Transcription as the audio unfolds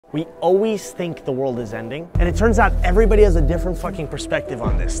We always think the world is ending, and it turns out everybody has a different fucking perspective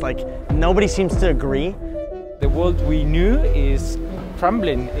on this. Like, nobody seems to agree. The world we knew is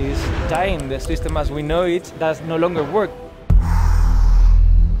crumbling, is dying. The system as we know it does no longer work.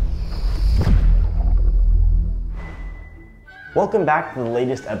 Welcome back to the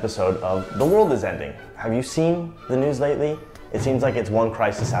latest episode of The World is Ending. Have you seen the news lately? It seems like it's one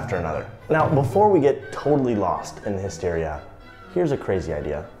crisis after another. Now, before we get totally lost in the hysteria, here's a crazy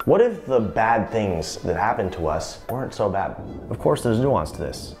idea. What if the bad things that happened to us weren't so bad? Of course, there's nuance to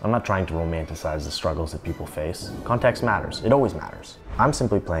this. I'm not trying to romanticize the struggles that people face. Context matters. It always matters. I'm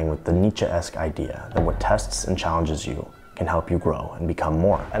simply playing with the Nietzsche-esque idea that what tests and challenges you can help you grow and become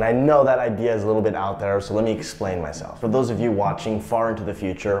more. And I know that idea is a little bit out there, so let me explain myself. For those of you watching far into the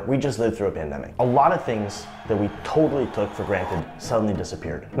future, we just lived through a pandemic. A lot of things that we totally took for granted suddenly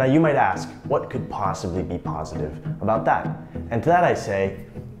disappeared. Now you might ask, what could possibly be positive about that? And to that I say,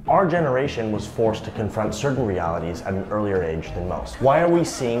 our generation was forced to confront certain realities at an earlier age than most. Why are we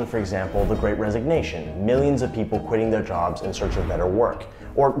seeing, for example, the Great Resignation? Millions of people quitting their jobs in search of better work,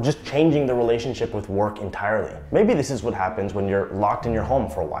 or just changing their relationship with work entirely. Maybe this is what happens when you're locked in your home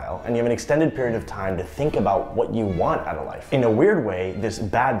for a while and you have an extended period of time to think about what you want out of life. In a weird way, this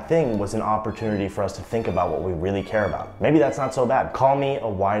bad thing was an opportunity for us to think about what we really care about. Maybe that's not so bad. Call me a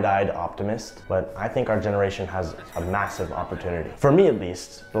wide-eyed optimist, but I think our generation has a massive opportunity. For me at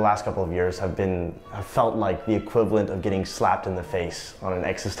least, the last couple of years have felt like the equivalent of getting slapped in the face on an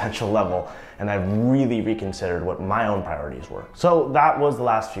existential level, and I've really reconsidered what my own priorities were. So that was the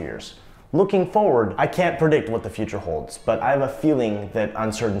last few years. Looking forward, I can't predict what the future holds, but I have a feeling that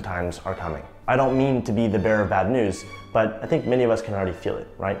uncertain times are coming. I don't mean to be the bearer of bad news, but I think many of us can already feel it,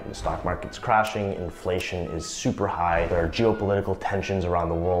 right? The stock market's crashing, inflation is super high, there are geopolitical tensions around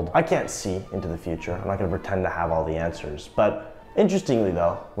the world. I can't see into the future. I'm not gonna pretend to have all the answers, but interestingly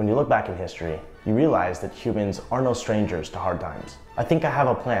though, when you look back in history, you realize that humans are no strangers to hard times. I think I have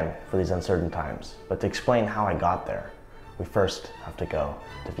a plan for these uncertain times, but to explain how I got there, we first have to go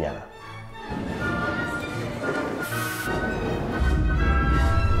to Vienna.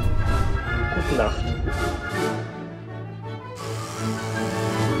 Gute Nacht.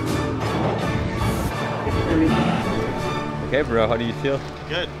 Okay, bro, how do you feel?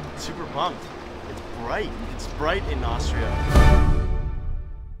 Good, super pumped. It's bright. It's bright in Austria.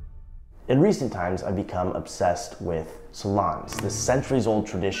 In recent times, I've become obsessed with salons, this centuries-old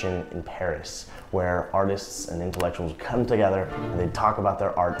tradition in Paris where artists and intellectuals come together and they talk about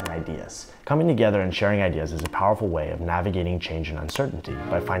their art and ideas. Coming together and sharing ideas is a powerful way of navigating change and uncertainty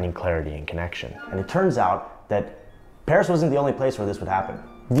by finding clarity and connection. And it turns out that Paris wasn't the only place where this would happen.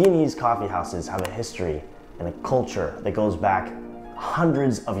 Viennese coffee houses have a history and a culture that goes back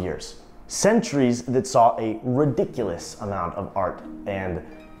hundreds of years. Centuries that saw a ridiculous amount of art and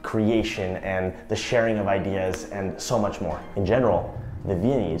creation and the sharing of ideas and so much more. In general, the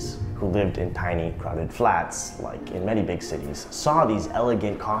Viennese, who lived in tiny, crowded flats, like in many big cities, saw these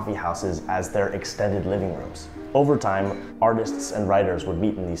elegant coffee houses as their extended living rooms. Over time, artists and writers would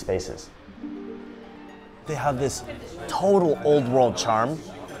meet in these spaces. They have this total old world charm.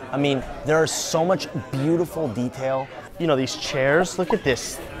 I mean, there is so much beautiful detail. You know, these chairs, look at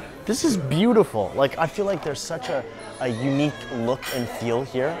this. This is beautiful. Like, I feel like there's such a unique look and feel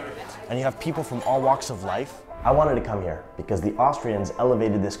here, and you have people from all walks of life. I wanted to come here because the Austrians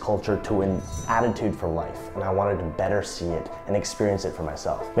elevated this culture to an attitude for life, and I wanted to better see it and experience it for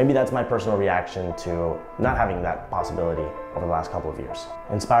myself. Maybe that's my personal reaction to not having that possibility over the last couple of years.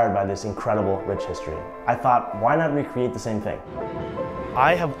 Inspired by this incredible, rich history, I thought, why not recreate the same thing?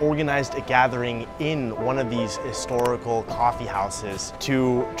 I have organized a gathering in one of these historical coffee houses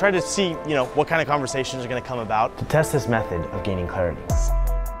to try to see, what kind of conversations are going to come about, to test this method of gaining clarity.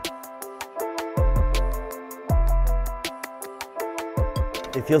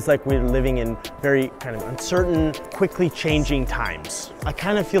 It feels like we're living in very kind of uncertain, quickly changing times. I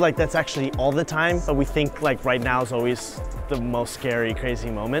kind of feel like that's actually all the time, but we think like right now is always the most scary, crazy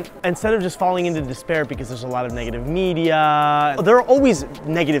moment. Instead of just falling into despair because there's a lot of negative media, there are always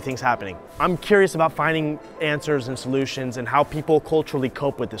negative things happening. I'm curious about finding answers and solutions and how people culturally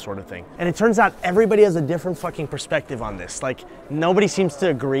cope with this sort of thing. And it turns out everybody has a different fucking perspective on this. Like, nobody seems to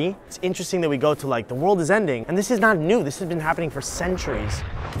agree. It's interesting that we go to like, the world is ending, and this is not new. This has been happening for centuries.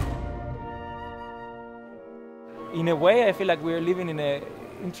 In a way, I feel like we're living in an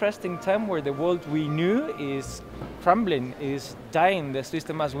interesting time where the world we knew is crumbling, is dying. The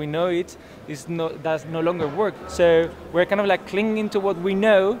system as we know it does no longer work. So we're kind of like clinging to what we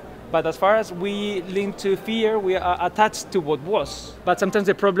know, but as far as we lean to fear, we are attached to what was. But sometimes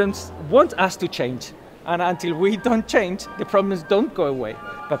the problems want us to change. And until we don't change, the problems don't go away.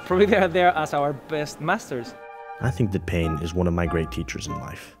 But probably they are there as our best masters. I think that pain is one of my great teachers in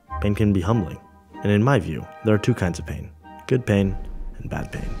life. Pain can be humbling. And in my view, there are two kinds of pain: good pain and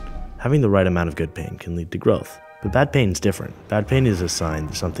bad pain. Having the right amount of good pain can lead to growth. But bad pain is different. Bad pain is a sign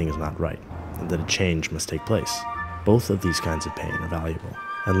that something is not right, and that a change must take place. Both of these kinds of pain are valuable,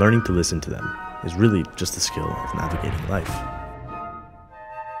 and learning to listen to them is really just the skill of navigating life.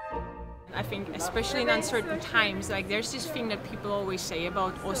 I think especially in uncertain times, like there's this thing that people always say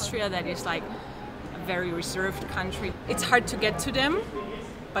about Austria that is like a very reserved country. It's hard to get to them,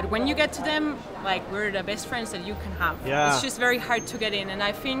 but when you get to them, like we're the best friends that you can have. Yeah. It's just very hard to get in, and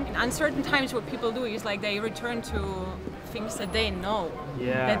I think in uncertain times what people do is like they return to things that they know,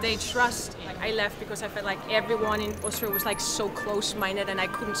 that they trust. Like I left because I felt like everyone in Austria was like so close-minded and I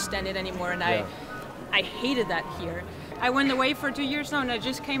couldn't stand it anymore, and I hated that here. I went away for 2 years now and I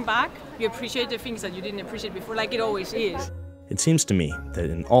just came back. You appreciate the things that you didn't appreciate before, like it always is. It seems to me that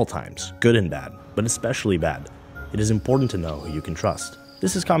in all times, good and bad, but especially bad, it is important to know who you can trust.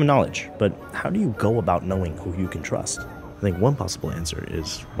 This is common knowledge, but how do you go about knowing who you can trust? I think one possible answer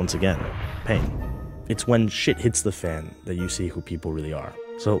is, once again, pain. It's when shit hits the fan that you see who people really are.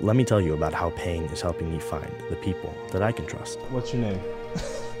 So let me tell you about how pain is helping me find the people that I can trust. What's your name?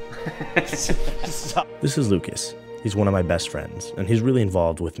 This is Lucas. He's one of my best friends, and he's really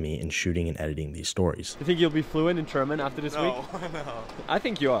involved with me in shooting and editing these stories. You think you'll be fluent in German after this week? No. I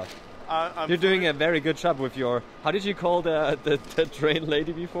think you are. You're doing a very good job with your... How did you call the train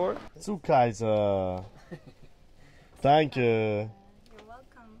lady before? Zugkaiser. Thank you. You're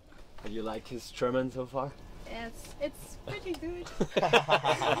welcome. Do you like his German so far? Yes, it's pretty good.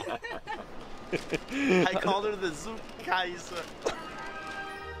 I called her the Zugkaiser.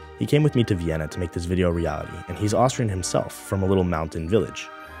 He came with me to Vienna to make this video a reality, and he's Austrian himself from a little mountain village.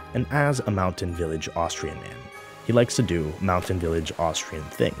 And as a mountain village Austrian man, he likes to do mountain village Austrian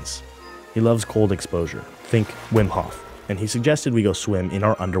things. He loves cold exposure, think Wim Hof, and he suggested we go swim in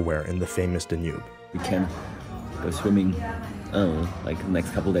our underwear in the famous Danube. We can go swimming, like the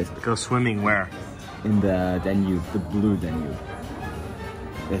next couple days. Go swimming where? In the Danube, the blue Danube.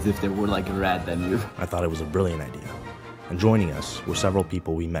 As if there were like a red Danube. I thought it was a brilliant idea. And joining us were several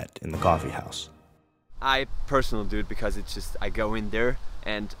people we met in the coffee house. I personally do it because it's just, I go in there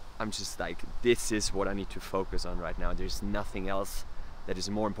and I'm just like, this is what I need to focus on right now. There's nothing else that is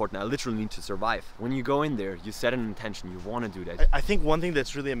more important. I literally need to survive. When you go in there, you set an intention, you want to do that. I think one thing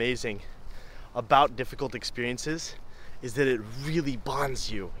that's really amazing about difficult experiences is that it really bonds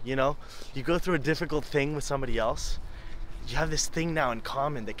you, you know? You go through a difficult thing with somebody else, you have this thing now in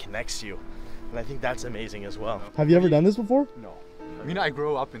common that connects you. And I think that's amazing as well. Have you ever done this before? No. I mean, I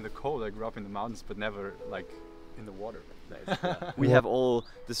grew up in the cold, I grew up in the mountains, but never like in the water. We have all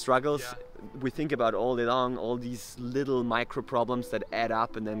the struggles. We think about all day long, all these little micro problems that add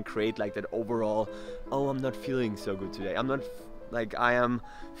up and then create like that overall, oh, I'm not feeling so good today. I am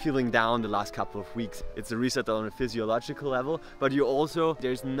feeling down the last couple of weeks. It's a reset on a physiological level, but you also,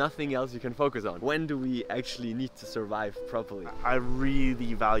 there's nothing else you can focus on. When do we actually need to survive properly? I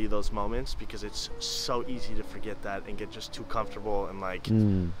really value those moments because it's so easy to forget that and get just too comfortable and like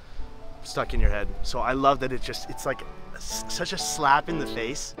stuck in your head. So I love that it's like such a slap in the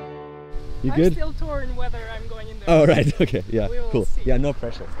face. You good? I'm still torn whether I'm going in there. Oh, right. Okay. Yeah. We will Cool. see. Yeah. No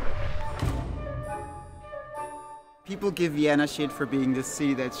pressure. People give Vienna shit for being this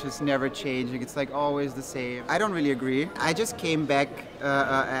city that's just never changing. It's like always the same. I don't really agree. I just came back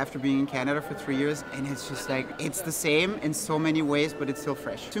after being in Canada for 3 years, and it's just like, it's the same in so many ways, but it's still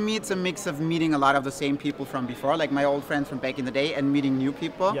fresh. To me, it's a mix of meeting a lot of the same people from before, like my old friends from back in the day, and meeting new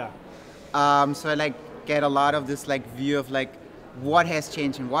people. Yeah. So I like get a lot of this like view of like what has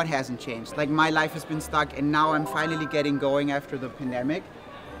changed and what hasn't changed. Like my life has been stuck, and now I'm finally getting going after the pandemic.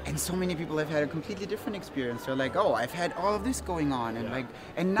 And so many people have had a completely different experience. They're like, oh, I've had all of this going on, and like,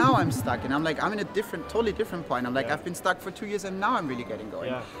 and now I'm stuck. And I'm like, I'm in a totally different point. I'm like, I've been stuck for 2 years, and now I'm really getting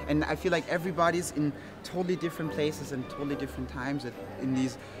going. And I feel like everybody's in totally different places and totally different times in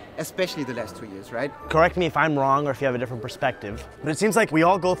these, especially the last 2 years, right? Correct me if I'm wrong or if you have a different perspective, but it seems like we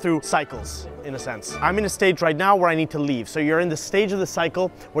all go through cycles, in a sense. I'm in a stage right now where I need to leave. So you're in the stage of the cycle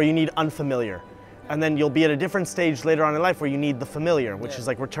where you need unfamiliar. And then you'll be at a different stage later on in life where you need the familiar, which is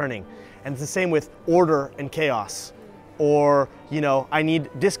like returning. And it's the same with order and chaos. Or, you know, I need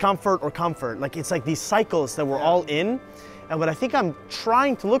discomfort or comfort. Like, it's like these cycles that we're all in. And what I think I'm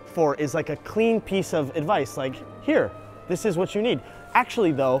trying to look for is like a clean piece of advice. Like, here, this is what you need.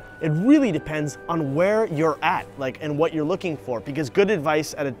 Actually though, it really depends on where you're at, like, and what you're looking for. Because good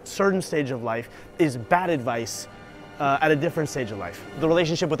advice at a certain stage of life is bad advice at a different stage of life. The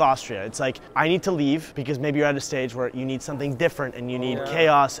relationship with Austria, it's like, I need to leave because maybe you're at a stage where you need something different and you need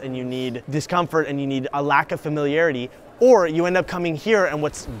chaos and you need discomfort and you need a lack of familiarity. Or you end up coming here, and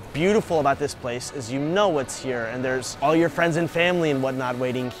what's beautiful about this place is you know what's here, and there's all your friends and family and whatnot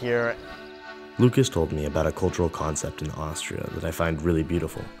waiting here. Lucas told me about a cultural concept in Austria that I find really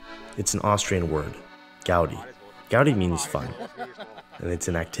beautiful. It's an Austrian word, Gaudi. Gaudi means fun, and it's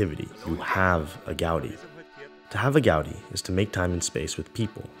an activity. You have a Gaudi. To have a Gaudi is to make time and space with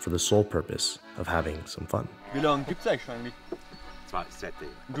people for the sole purpose of having some fun. Wie lange gibt's euch eigentlich? Seitdem.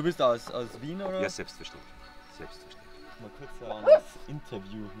 Und du bist aus Wien, oder? Ja, selbstverständlich. Selbstverständlich. Mal kurz ein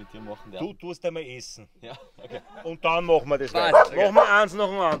Interview mit dir machen. Du tust einmal essen. Ja, okay. Und dann machen wir das Passt, weiter. okay. Machen wir eins nach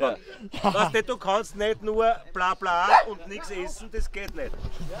dem anderen. Weißt du, du kannst nicht nur bla bla und nichts essen, das geht nicht.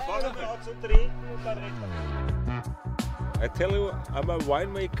 Fangen wir an zu trinken und dann reden wir. I tell you, I'm a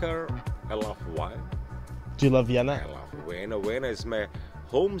winemaker. I love wine. Do you love Vienna? I love Vienna. Vienna is my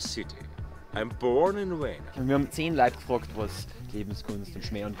home city. I'm born in Vienna. Wir haben 10 Leute gefragt, was Lebenskunst und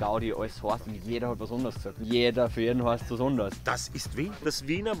Schmäh und Gaudi alles heißt, und jeder hat was anderes gesagt. Jeder, für jeden heißt es was anderes. Das ist Wien. Das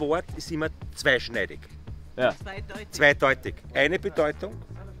Wiener Wort ist immer zweischneidig. Ja. Zweideutig. Eine Bedeutung,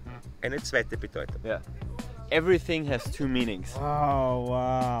 eine zweite Bedeutung. Ja. Everything has 2 meanings. Oh,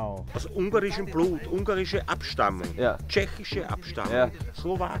 wow. Aus ungarischem Blut, ungarische Abstammung, Ja. tschechische Abstammung, Ja.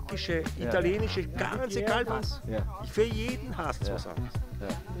 slowakische, italienische, ganz egal was. Ja. Für jeden heißt es was anderes. Ja.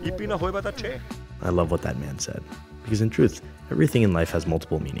 Ich bin ein halber der Tschech. I love what that man said. Because in truth, everything in life has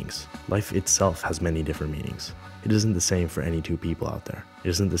multiple meanings. Life itself has many different meanings. It isn't the same for any two people out there. It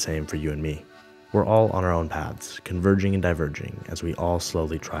isn't the same for you and me. We're all on our own paths, converging and diverging as we all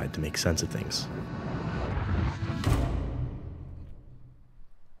slowly try to make sense of things.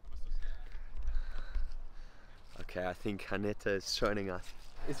 Okay, I think Hanetta is joining us.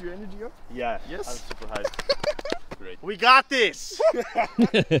 Is your energy up? Yeah. Yes. I'm super hyped. Great. We got this!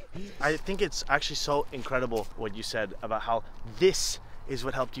 I think it's actually so incredible what you said about how this is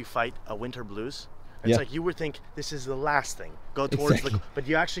what helped you fight a winter blues. It's like you would think this is the last thing. Go towards the, but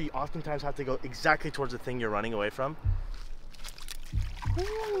you actually oftentimes have to go exactly towards the thing you're running away from.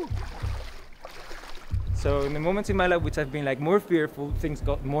 So in the moments in my life which I've been like more fearful, things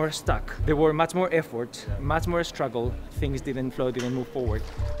got more stuck. There were much more effort, much more struggle. Things didn't flow, didn't move forward.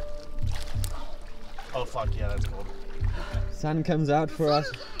 Oh fuck yeah, that's cold. Sun comes out for us.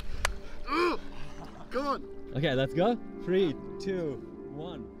 Come on. Okay, let's go. 3, 2,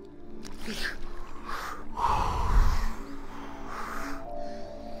 1.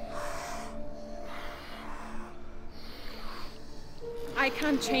 I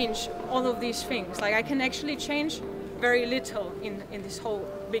can't change all of these things. Like I can actually change very little in this whole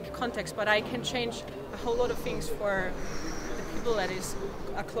big context, but I can change a whole lot of things for the people that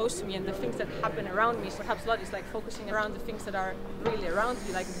are close to me and the things that happen around me. So what helps a lot is like focusing around the things that are really around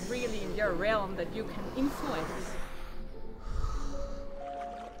you, like really in your realm that you can influence.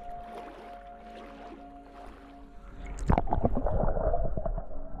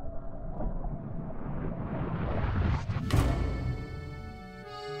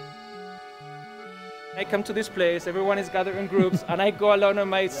 I come to this place, everyone is gathered in groups, and I go alone on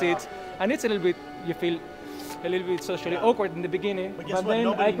my seat, and it's a little bit, you feel a little bit socially awkward in the beginning, but then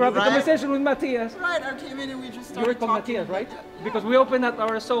I grab the conversation with Matthias. Right, I came in and we just You were started called talking. Matthias, right? Because we opened up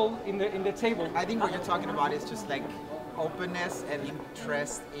our soul in the table. I think what you're talking about is just like openness and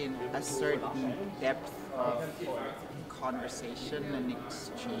interest in a certain depth of conversation and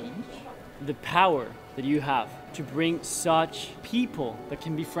exchange. The power that you have to bring such people that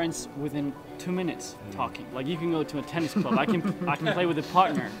can be friends within 2 minutes talking. Like you can go to a tennis club, I can play with a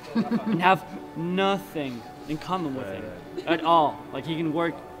partner and have nothing in common with him at all. Like he can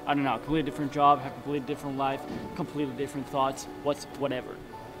work, I don't know, a completely different job, have a completely different life, completely different thoughts, whatever.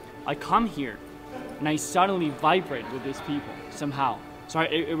 I come here and I suddenly vibrate with these people somehow. So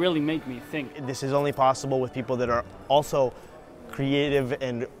it really made me think. This is only possible with people that are also creative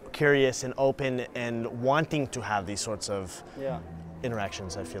and curious and open and wanting to have these sorts of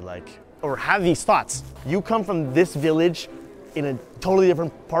interactions, I feel like, or have these thoughts. You come from this village in a totally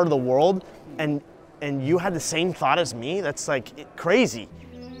different part of the world and you had the same thought as me? That's like crazy.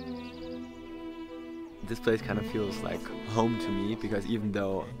 This place kind of feels like home to me because even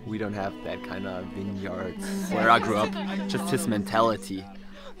though we don't have that kind of vineyards where I grew up, just his mentality,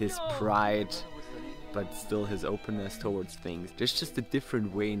 his pride, but still his openness towards things. There's just a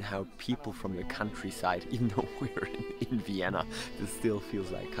different way in how people from the countryside, even though we're in Vienna, this still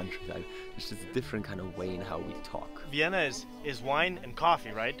feels like countryside. There's just a different kind of way in how we talk. Vienna is wine and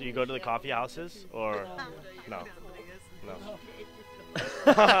coffee, right? Do you go to the coffee houses or no? No.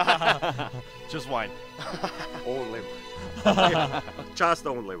 Just wine. Only one. Just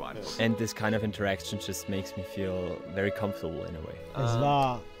only one. And this kind of interaction just makes me feel very comfortable in a way. Es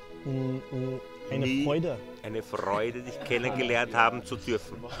war eine Freude. Eine Freude, dich kennengelernt haben zu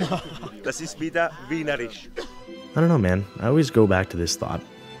dürfen. Das ist wieder wienerisch. I don't know, man. I always go back to this thought.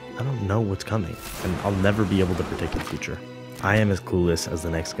 I don't know what's coming, and I'll never be able to predict the future. I am as clueless as the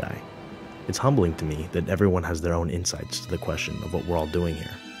next guy. It's humbling to me that everyone has their own insights to the question of what we're all doing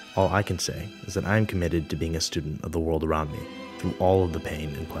here. All I can say is that I am committed to being a student of the world around me, through all of the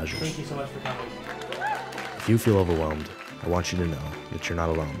pain and pleasures. Thank you so much for coming. If you feel overwhelmed, I want you to know that you're not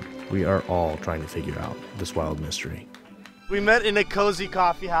alone. We are all trying to figure out this wild mystery. We met in a cozy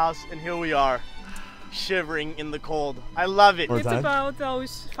coffee house, and here we are, shivering in the cold. I love it. It's about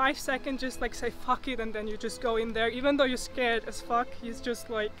those 5 seconds, just like say fuck it, and then you just go in there. Even though you're scared as fuck, he's just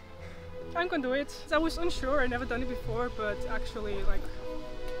like, I'm gonna do it. I was unsure, I never done it before, but actually like,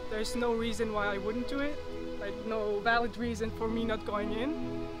 there's no reason why I wouldn't do it. Like no valid reason for me not going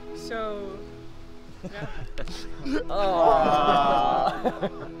in. So, yeah.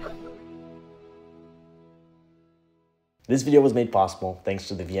 This video was made possible thanks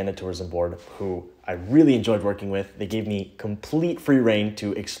to the Vienna Tourism Board, who I really enjoyed working with. They gave me complete free reign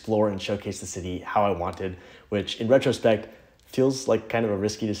to explore and showcase the city how I wanted, which in retrospect feels like kind of a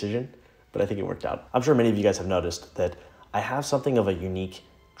risky decision, but I think it worked out. I'm sure many of you guys have noticed that I have something of a unique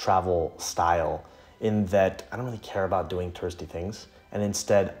travel style in that I don't really care about doing touristy things, and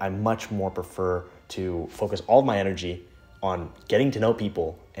instead I much more prefer to focus all of my energy on getting to know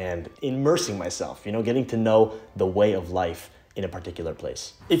people and immersing myself, getting to know the way of life in a particular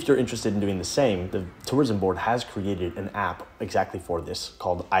place. If you're interested in doing the same, the Tourism Board has created an app exactly for this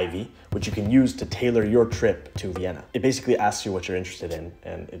called Ivy, which you can use to tailor your trip to Vienna. It basically asks you what you're interested in,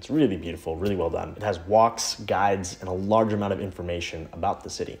 and it's really beautiful, really well done. It has walks, guides, and a large amount of information about the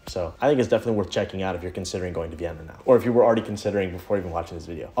city. So I think it's definitely worth checking out if you're considering going to Vienna now, or if you were already considering before even watching this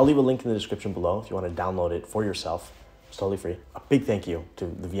video. I'll leave a link in the description below if you want to download it for yourself. It's totally free. A big thank you to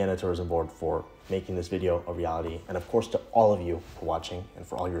the Vienna Tourism Board for making this video a reality, and of course to all of you for watching and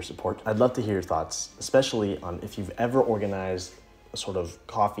for all your support. I'd love to hear your thoughts, especially on if you've ever organized a sort of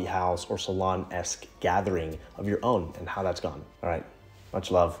coffee house or salon-esque gathering of your own and how that's gone. All right,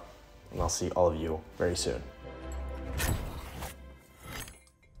 much love, and I'll see all of you very soon.